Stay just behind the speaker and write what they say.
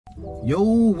Yo,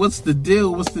 what's the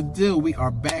deal? What's the deal? We are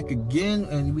back again,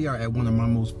 and we are at one of my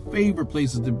most favorite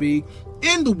places to be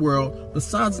in the world,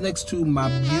 besides next to my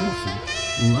beautiful,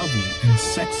 lovely, and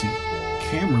sexy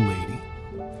camera lady,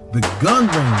 the gun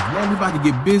range. Man, we about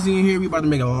to get busy in here. We about to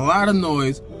make a lot of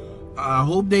noise. I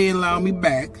hope they allow me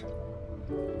back,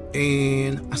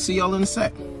 and I see y'all in a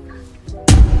sec.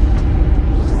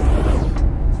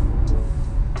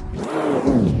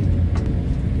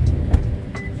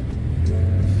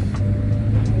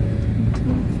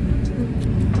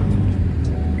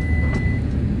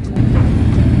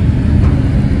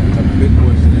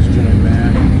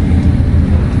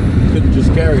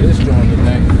 Carry this joint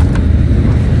today.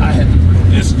 I had to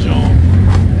bring this joint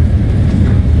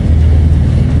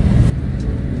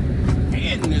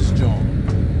and this joint.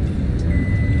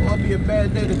 It'll be a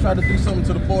bad day to try to do something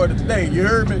to the board today. You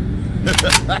heard me?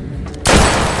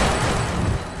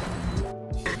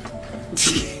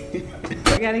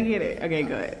 I gotta get it. Okay,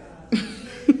 good.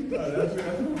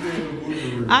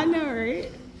 I know,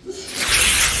 right?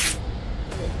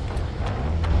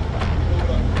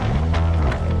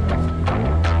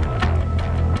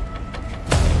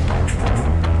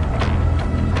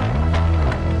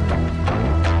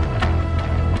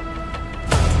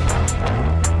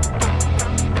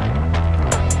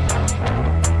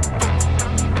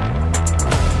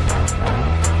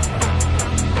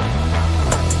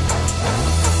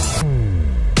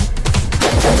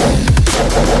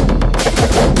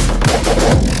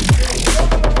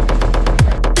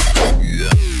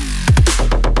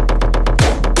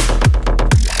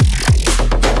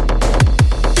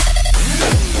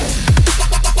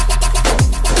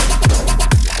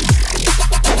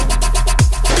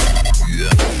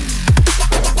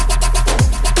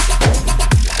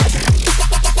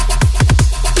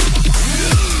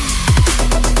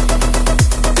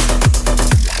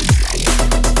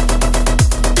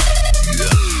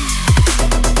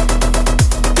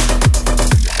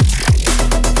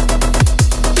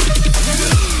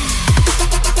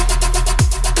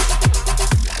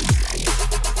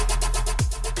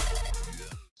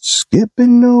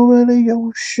 Skipping over the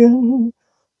ocean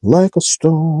like a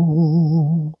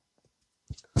stone.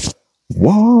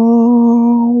 Wow,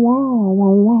 wow,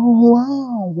 wow,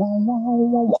 wow, wow,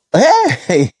 wow, wow.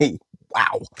 Hey,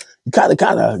 wow. You kind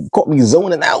of caught me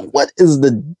zoning out. What is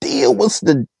the deal? What's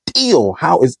the deal?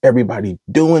 How is everybody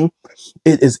doing?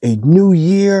 It is a new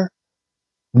year,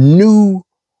 new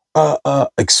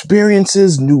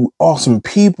experiences, new awesome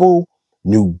people,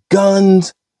 new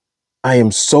guns. I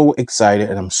am so excited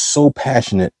and I'm so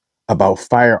passionate about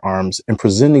firearms and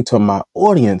presenting to my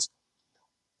audience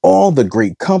all the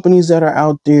great companies that are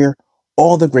out there,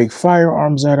 all the great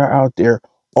firearms that are out there,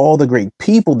 all the great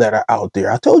people that are out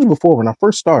there. I told you before, when I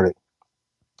first started,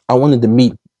 I wanted to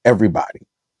meet everybody.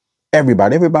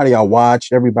 Everybody I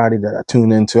watched, everybody that I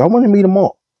tune into. I want to meet them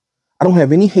all. I don't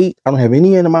have any hate. I don't have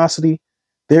any animosity.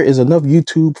 There is enough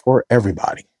YouTube for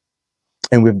everybody.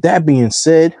 And with that being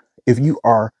said, if you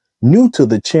are new to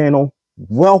the channel,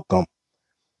 welcome.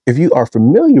 If you are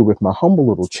familiar with my humble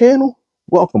little channel,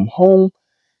 welcome home.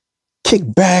 Kick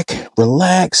back,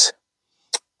 relax.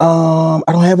 I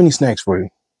don't have any snacks for you.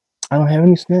 I don't have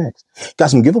any snacks.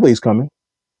 Got some giveaways coming.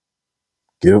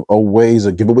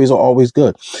 Giveaways are always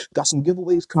good. Got some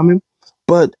giveaways coming.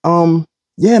 But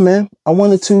yeah, man, I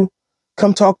wanted to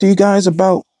come talk to you guys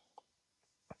about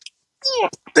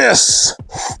this.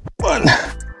 1,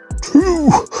 2,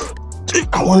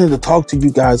 I wanted to talk to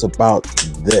you guys about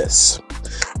this.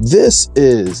 This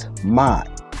is my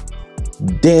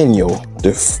Daniel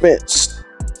Defense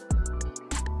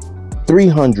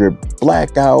 300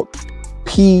 Blackout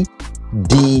PDW.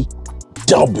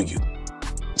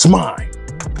 It's mine.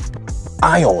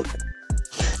 I own it.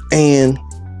 And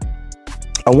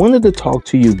I wanted to talk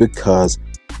to you because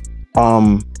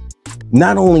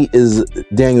not only is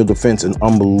Daniel Defense an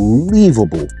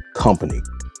unbelievable company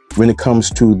when it comes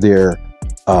to their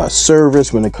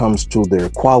service, when it comes to their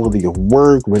quality of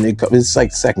work, it's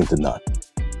like second to none.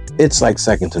 It's like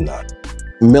second to none.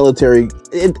 Military,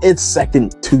 it's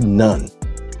second to none.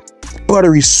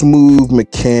 Buttery smooth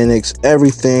mechanics,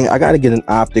 everything. I got to get an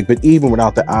optic, but even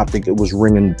without the optic, it was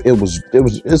ringing.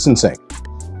 It's insane.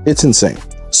 It's insane.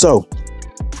 So,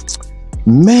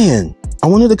 man, I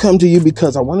wanted to come to you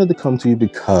because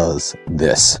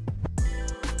this.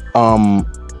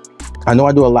 I know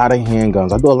I do a lot of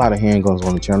handguns. I do a lot of handguns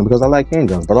on the channel because I like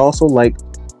handguns, but I also like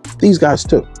these guys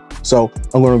too. So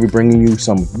I'm going to be bringing you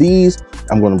some of these.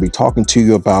 I'm going to be talking to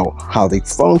you about how they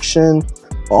function,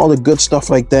 all the good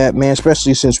stuff like that, man,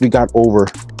 especially since we got over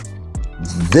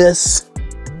this.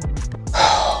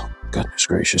 Goodness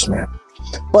gracious, man.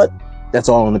 But that's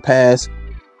all in the past.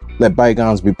 let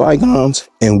bygones be bygones,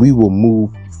 and we will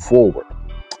move forward.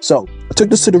 So I took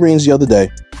this to the range the other day,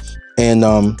 and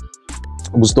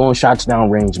was throwing shots down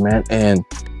range, man, and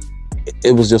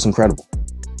it was just incredible.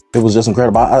 It was just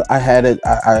incredible. I had it.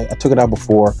 I took it out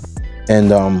before,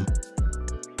 and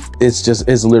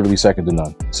it's literally second to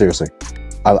none. Seriously,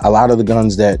 a lot of the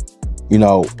guns that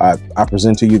I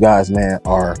present to you guys, man,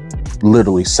 are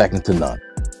literally second to none.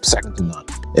 Second to none,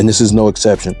 and this is no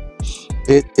exception.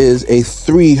 It is a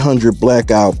 300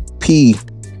 Blackout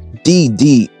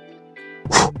PDD.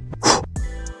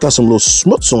 Got some little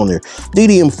smuts on there.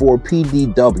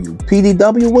 DDM4PDW.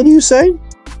 PDW, what do you say?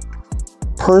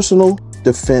 Personal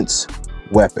defense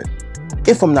weapon.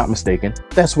 If I'm not mistaken,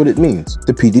 that's what it means,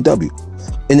 the PDW.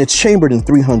 And it's chambered in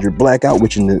 300 Blackout,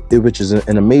 which is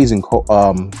an amazing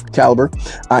caliber.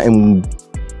 I am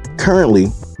currently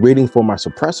waiting for my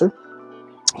suppressor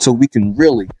so we can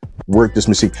really work this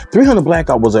machine. 300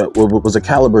 Blackout was a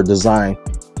caliber designed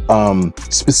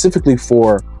specifically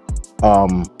for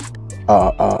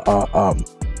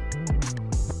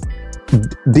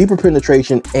deeper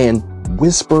penetration and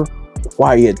whisper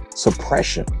quiet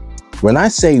suppression. When I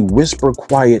say whisper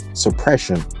quiet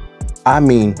suppression, I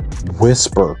mean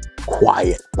whisper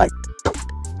quiet. Like,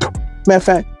 matter of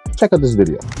fact, check out this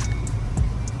video.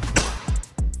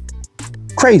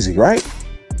 Crazy, right?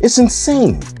 It's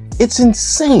insane. It's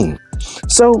insane.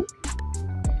 So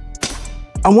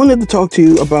I wanted to talk to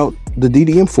you about the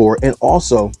DDM4, and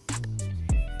also,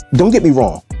 don't get me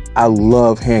wrong, I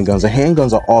love handguns. The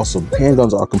handguns are awesome.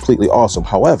 Handguns are completely awesome.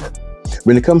 However,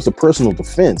 when it comes to personal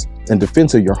defense and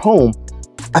defense of your home,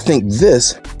 I think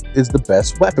this is the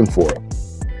best weapon for it.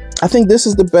 I think this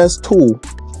is the best tool,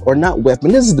 or not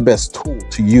weapon, this is the best tool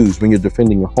to use when you're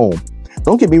defending your home.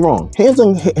 Don't get me wrong,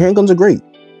 handguns are great.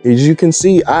 As you can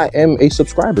see, I am a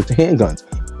subscriber to handguns.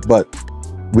 But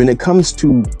when it comes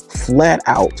to flat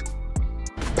out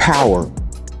power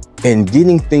and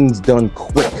getting things done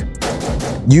quick,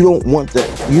 you don't want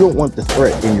the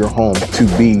threat in your home to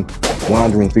be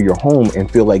wandering through your home and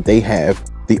feel like they have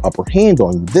the upper hand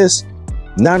on you. This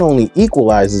not only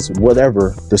equalizes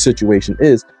whatever the situation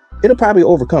is, it'll probably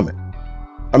overcome it.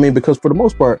 I mean, because for the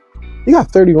most part, you got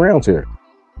 30 rounds here.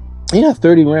 You got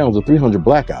 30 rounds of 300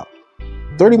 Blackout.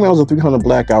 30 rounds of 300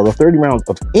 Blackout, or 30 rounds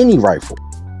of any rifle,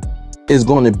 is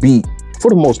going to be, for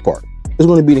the most part, is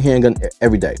going to be the handgun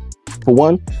every day. For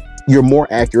one, you're more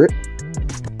accurate.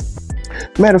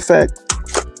 Matter of fact,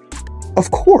 of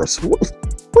course, what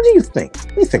do you think?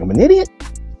 You think I'm an idiot?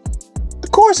 The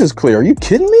course is clear. Are you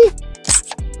kidding me?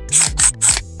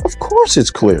 Of course it's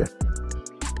clear.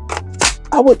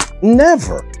 I would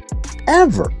never,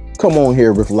 ever come on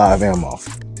here with live ammo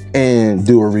and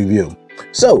do a review.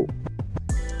 So,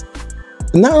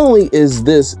 not only is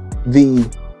this the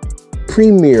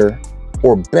premier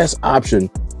or best option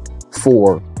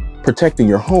for protecting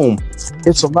your home,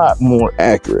 it's a lot more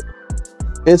accurate.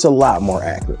 It's a lot more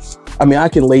accurate. I mean, I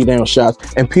can lay down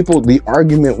shots, and people, the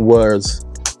argument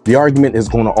is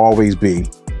going to always be,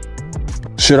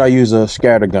 should I use a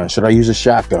scatter gun? Should I use a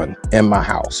shotgun in my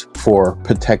house for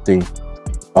protecting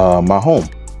my home?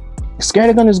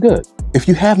 Scatter gun is good. If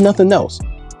you have nothing else,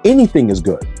 anything is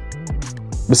good.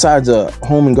 Besides a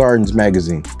Home and Gardens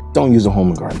magazine, don't use a Home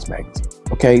and Gardens magazine,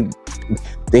 okay?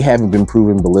 They haven't been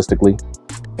proven ballistically,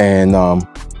 and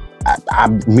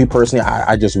me personally,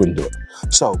 I just wouldn't do it.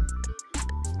 So,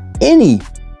 any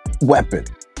weapon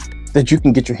that you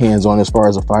can get your hands on as far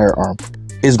as a firearm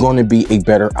is going to be a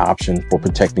better option for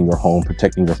protecting your home,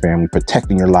 protecting your family,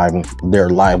 protecting their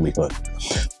livelihood.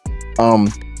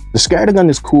 The scatter gun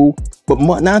is cool, but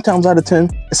 9 times out of 10,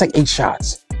 it's like 8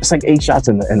 shots. It's like 8 shots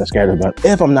in the scatter gun,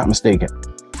 if I'm not mistaken.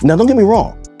 Now, don't get me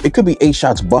wrong. It could be 8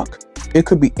 shots buck. It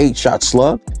could be 8 shots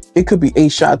slug. It could be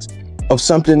 8 shots of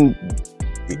something.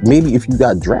 Maybe if you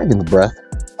got dragon's breath,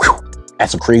 whew,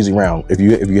 that's a crazy round. If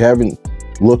you haven't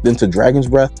looked into dragon's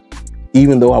breath,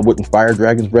 even though I wouldn't fire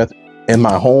dragon's breath in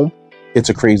my home, it's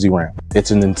a crazy round.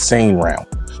 It's an insane round.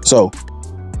 So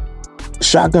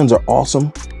shotguns are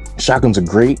awesome. Shotguns are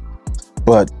great,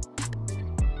 but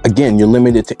again, you're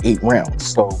limited to 8 rounds.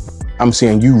 So I'm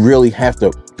saying you really have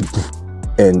to,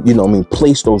 and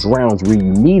place those rounds where you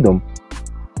need them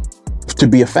to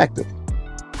be effective.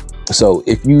 So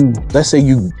if you, let's say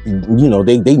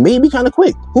they may be kind of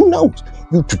quick. Who knows?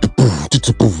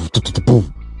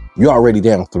 You're already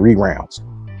down 3 rounds.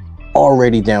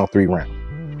 Already down 3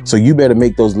 rounds. So you better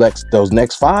make those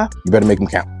next 5. You better make them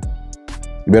count.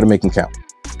 You better make them count.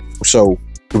 So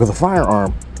with a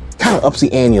firearm, kind of ups the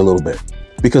ante a little bit,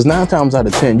 because 9 times out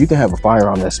of 10, you can have a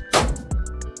firearm that's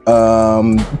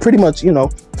pretty much, from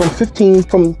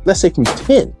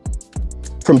 10.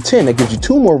 From 10, that gives you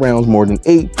 2 more rounds more than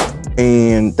 8.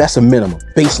 and that's a minimum,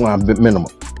 baseline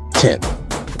minimum, 10.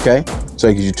 Okay, so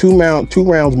it gives you two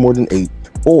rounds more than 8,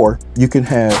 or you can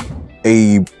have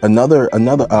another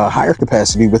higher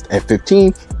capacity with at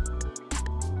 15.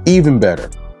 Even better.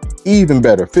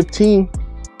 15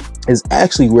 is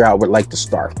actually where I would like to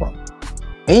start from,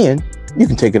 and you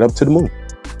can take it up to the moon.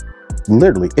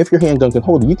 Literally, if your handgun can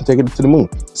hold it, you can take it up to the moon.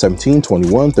 17,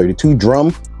 21, 32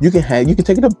 drum, you can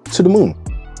take it up to the moon.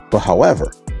 But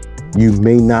however, you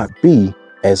may not be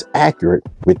as accurate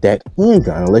with that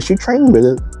handgun unless you train with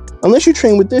it. Unless you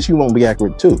train with this, you won't be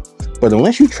accurate too. But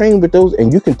unless you train with those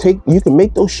and you can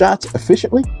make those shots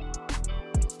efficiently.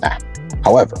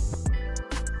 However,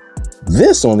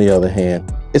 this on the other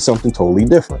hand is something totally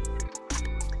different.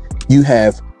 You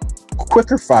have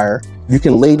quicker fire. You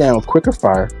can lay down quicker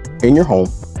fire in your home.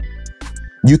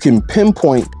 You can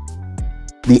pinpoint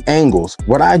the angles.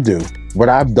 What I've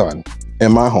done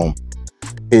in my home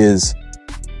is,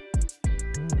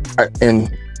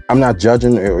 and I'm not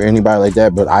judging or anybody like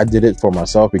that, but I did it for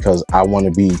myself because I want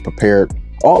to be prepared.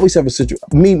 Always have a situation.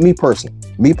 Me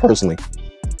personally,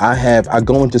 I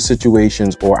go into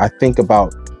situations, or I think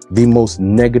about the most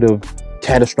negative,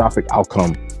 catastrophic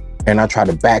outcome, and I try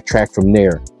to backtrack from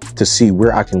there to see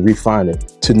where I can refine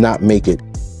it to not make it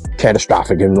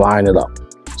catastrophic and line it up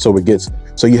so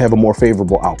you have a more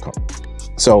favorable outcome.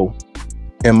 So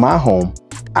in my home,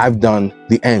 I've done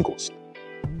the angles.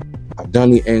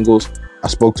 I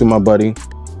spoke to my buddy.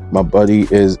 My buddy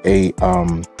is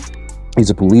he's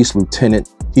a police lieutenant.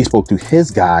 He spoke to his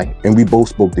guy, and we both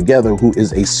spoke together, who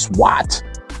is a SWAT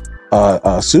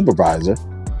supervisor.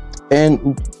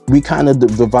 And we kind of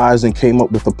devised and came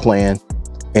up with a plan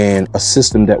and a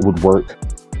system that would work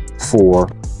for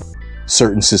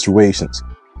certain situations.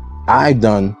 I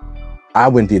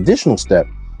went the additional step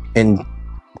and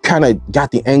kind of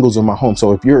got the angles of my home.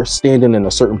 So if you're standing in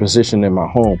a certain position in my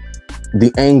home,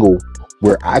 the angle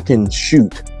where I can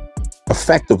shoot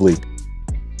effectively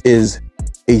is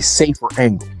a safer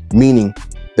angle, meaning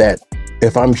that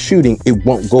if I'm shooting, it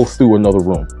won't go through another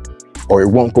room, or it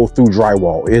won't go through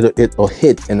drywall. It'll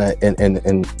hit in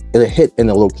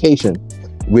a location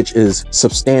which is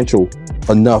substantial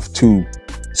enough to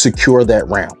secure that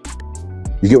round.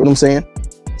 You get what I'm saying?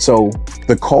 So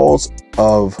the cause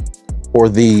of, or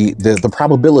the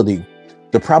probability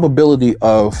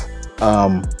of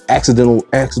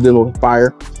accidental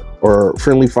fire or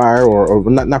friendly fire, or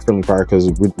not friendly fire because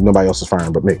nobody else is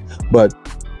firing but me, but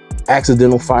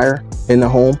accidental fire in the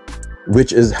home,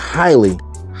 which is highly,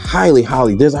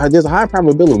 there's a high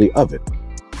probability of it.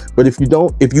 But if you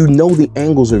know the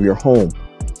angles of your home,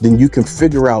 then you can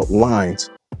figure out lines.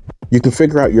 You can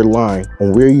figure out your line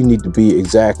on where you need to be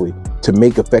exactly to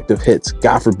make effective hits.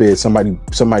 God forbid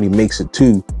somebody makes it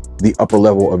to the upper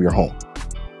level of your home.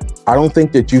 I don't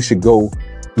think that you should go,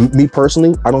 me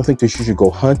personally, I don't think that you should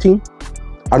go hunting.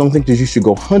 I don't think that you should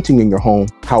go hunting in your home.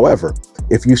 However,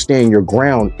 if you stand your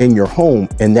ground in your home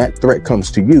and that threat comes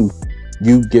to you,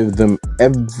 you give them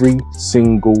every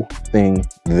single thing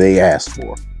they ask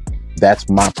for. That's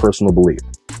my personal belief.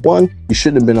 1, you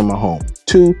shouldn't have been in my home.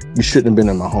 2, you shouldn't have been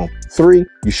in my home. 3,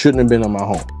 you shouldn't have been in my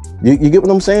home. You get what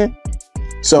I'm saying?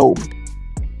 So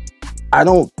I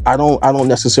don't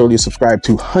necessarily subscribe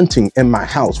to hunting in my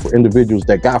house for individuals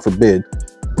that, God forbid,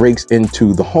 breaks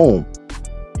into the home.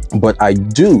 But I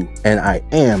do, and I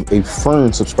am a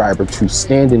firm subscriber to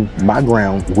standing my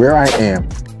ground where I am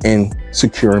and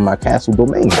securing my castle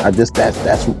domain.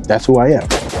 That's who I am.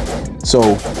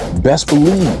 So best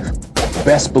believe,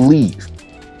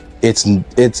 it's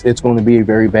going to be a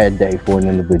very bad day for an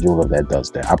individual that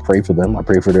does that. I pray for them. I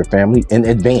pray for their family in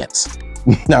advance.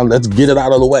 Now let's get it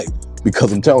out of the way,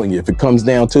 because I'm telling you, if it comes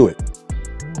down to it,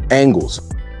 angles.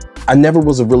 I never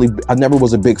was a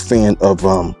big fan of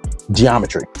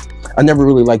geometry. I never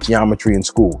really liked geometry in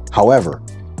school. However,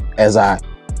 as I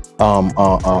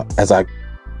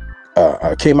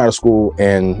came out of school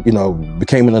and,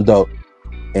 became an adult,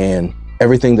 and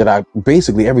everything that I've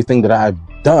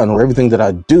done, or everything that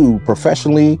I do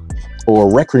professionally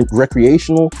or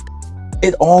recreational,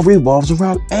 it all revolves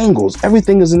around angles.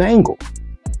 Everything is an angle.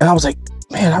 And I was like,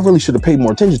 man, I really should have paid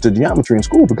more attention to geometry in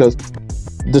school, because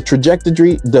the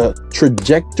trajectory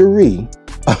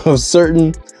of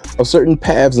certain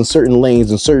paths and certain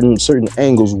lanes and certain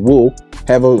angles will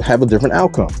have a different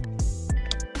outcome.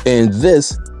 And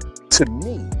this, to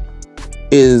me,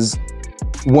 is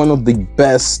one of the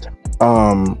best.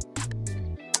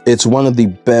 It's one of the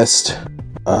best.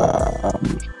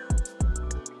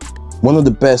 One of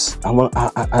the best. I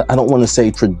don't want to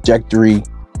say trajectory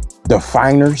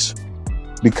definers,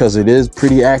 because it is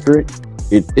pretty accurate.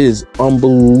 It is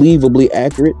unbelievably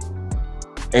accurate.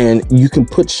 And you can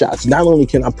put shots. Not only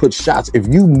can I put shots,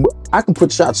 I can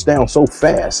put shots down so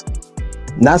fast.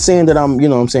 Not saying that I'm, you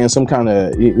know what I'm saying, some kind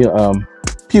of,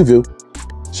 pew view.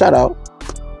 Shout out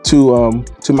to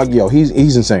my, yo, he's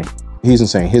insane. He's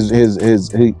insane.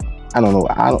 I don't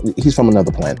know. He's from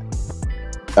another planet.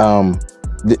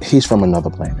 He's from another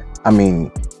planet. I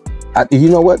mean, you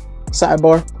know what?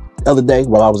 Sidebar, the other day,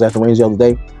 while I was at the range the other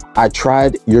day, I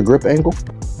tried your grip angle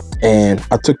and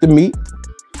I took the meat,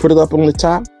 put it up on the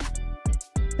top,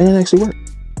 and it actually worked.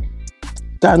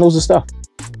 God knows the stuff.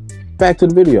 Back to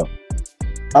the video.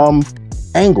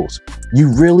 Angles. You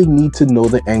really need to know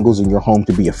the angles in your home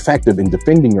to be effective in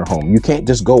defending your home. You can't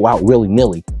just go out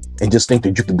willy-nilly and just think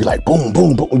that you can be like, boom,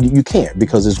 boom, boom. You can't,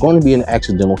 because there's going to be an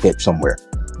accidental hit somewhere.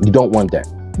 You don't want that.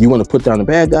 You want to put down a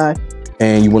bad guy,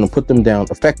 and you want to put them down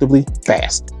effectively,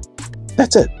 fast.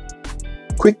 That's it.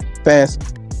 Quick,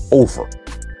 fast, over.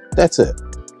 That's it.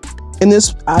 And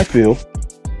this, I feel,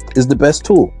 is the best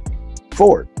tool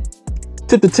for it.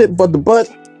 Tip to tip, butt to butt.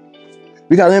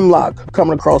 We got an M-lock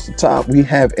coming across the top. We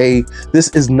have this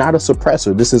is not a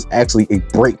suppressor. This is actually a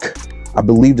brake. I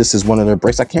believe this is one of their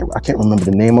brakes. I can't remember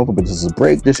the name of it, but this is a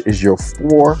brake. This is your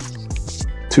floor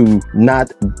to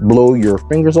not blow your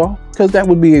fingers off, because that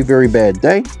would be a very bad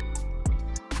day.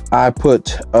 I put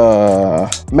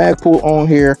Magpul on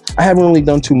here. I haven't really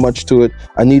done too much to it.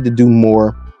 I need to do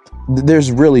more.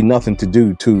 There's really nothing to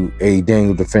do to a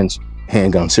Daniel Defense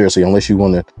handgun, seriously, unless you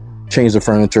want to change the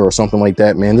furniture or something like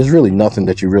that, man. There's really nothing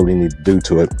that you really need to do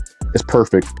to it. It's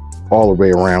perfect all the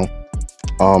way around.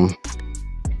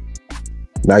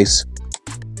 Nice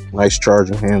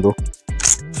charging handle.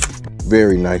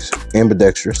 Very nice.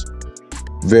 Ambidextrous.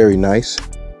 Very nice.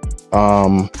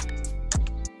 Man,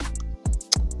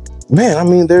 I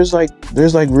mean, there's like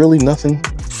really nothing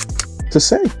to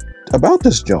say about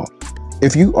this joint.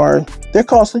 If you are, they're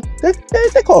costly. They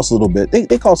cost a little bit. They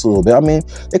cost a little bit. I mean,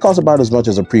 they cost about as much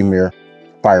as a premier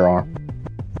firearm.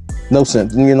 No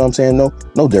sense, you know what I'm saying?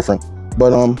 No different.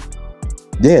 But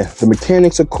yeah, the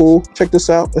mechanics are cool. Check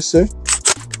this out. Let's see.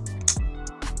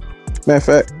 Matter of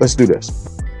fact, let's do this.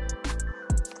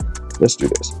 Let's do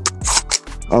this.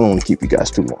 I don't want to keep you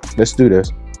guys too long. Let's do this,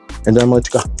 and then I'm gonna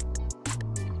let you go.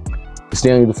 It's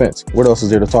Daniel Defense. What else is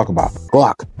there to talk about?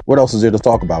 Glock. What else is there to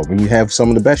talk about? When you have some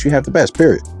of the best, you have the best,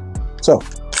 period. So,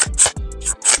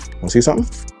 want to see something?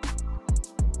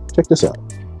 Check this out.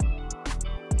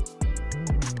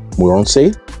 We're on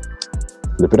safe.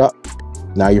 Flip it up.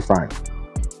 Now you're firing.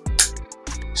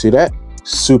 See that?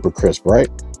 Super crisp, right?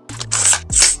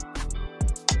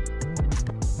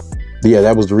 Yeah,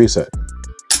 that was the reset.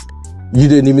 You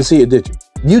didn't even see it, did you?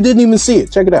 You didn't even see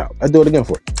it. Check it out. I'll do it again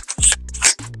for you.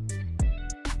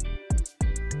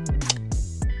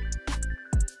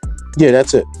 Yeah,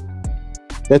 that's it.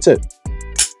 That's it.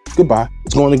 Goodbye.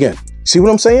 It's going again. See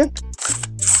what I'm saying?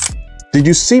 Did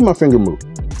you see my finger move?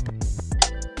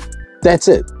 That's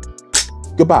it.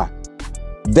 Goodbye.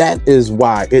 That is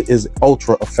why it is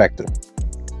ultra effective.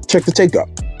 Check the take up.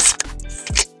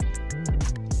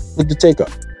 Look at the take up.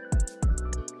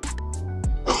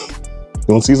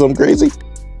 You want to see something crazy?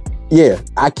 Yeah,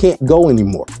 I can't go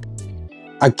anymore.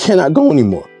 I cannot go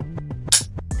anymore.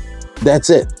 That's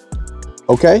it.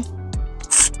 Okay?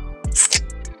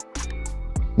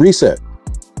 Reset.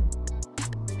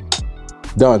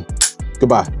 Done.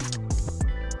 Goodbye.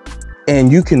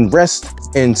 And you can rest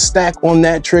and stack on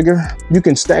that trigger. You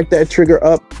can stack that trigger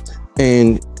up,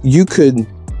 and you could,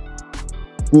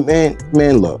 man,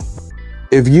 look,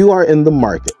 if you are in the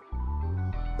market,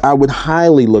 I would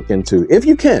highly look into, if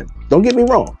you can, don't get me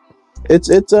wrong. It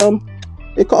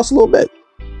costs a little bit,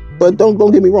 but don't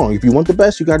get me wrong. If you want the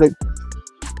best, you gotta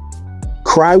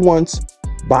cry once,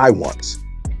 buy once.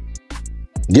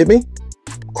 Get me?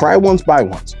 Cry once, buy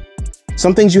once.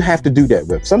 Some things you have to do that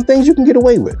with. Some things you can get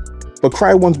away with, but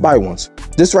cry once, buy once.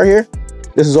 This right here,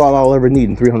 this is all I'll ever need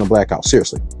in 300 Blackout.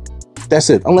 Seriously. That's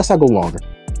it. Unless I go longer.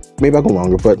 Maybe I'll go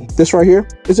longer, but this right here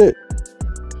is it.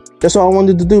 That's all I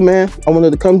wanted to do, man. I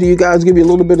wanted to come to you guys, give you a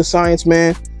little bit of science,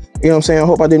 man. You know what I'm saying? I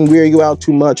hope I didn't wear you out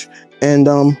too much. And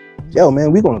yo,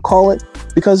 man, we're gonna call it,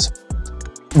 because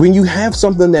when you have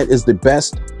something that is the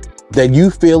best, that you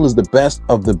feel is the best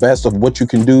of what you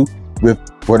can do with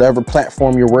whatever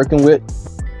platform you're working with,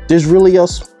 there's really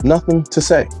nothing to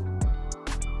say.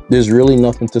 There's really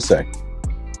nothing to say.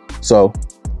 So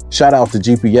shout out to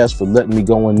GPS for letting me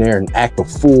go in there and act a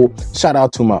fool. Shout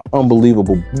out to my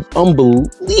unbelievably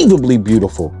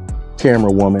beautiful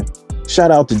camera woman.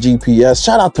 Shout out to GPS.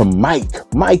 Shout out to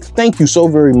Mike. Mike, thank you so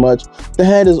very much. The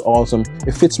hat is awesome.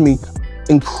 It fits me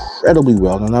incredibly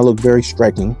well, and I look very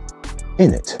striking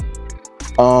in it.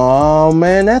 Oh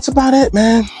man, that's about it,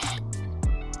 man.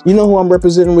 You know who I'm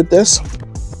representing with this.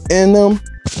 And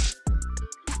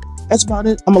that's about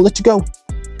it. I'm gonna let you go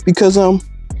because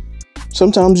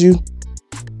sometimes you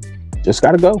just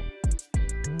gotta go.